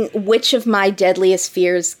thinking, which of my deadliest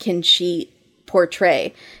fears can she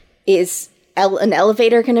portray? Is an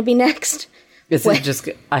elevator going to be next? Is it just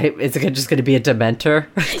going to be a Dementor?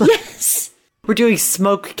 Yes. We're doing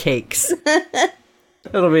smoke cakes.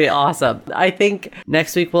 It'll be awesome. I think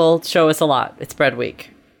next week will show us a lot. It's bread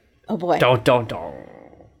week. Oh boy. Don't.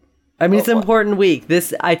 I mean, it's an important week.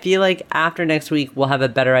 I feel like after next week, we'll have a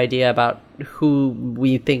better idea about who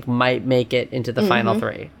we think might make it into the final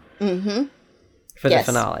three. For the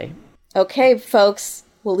finale. Okay, folks.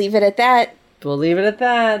 We'll leave it at that.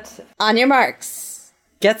 On your marks.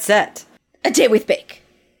 Get set. A Day with Bake.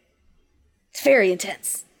 It's very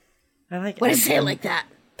intense. I like it. What if I say it like that?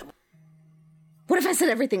 What if I said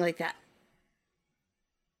everything like that?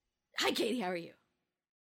 Hi, Katie. How are you?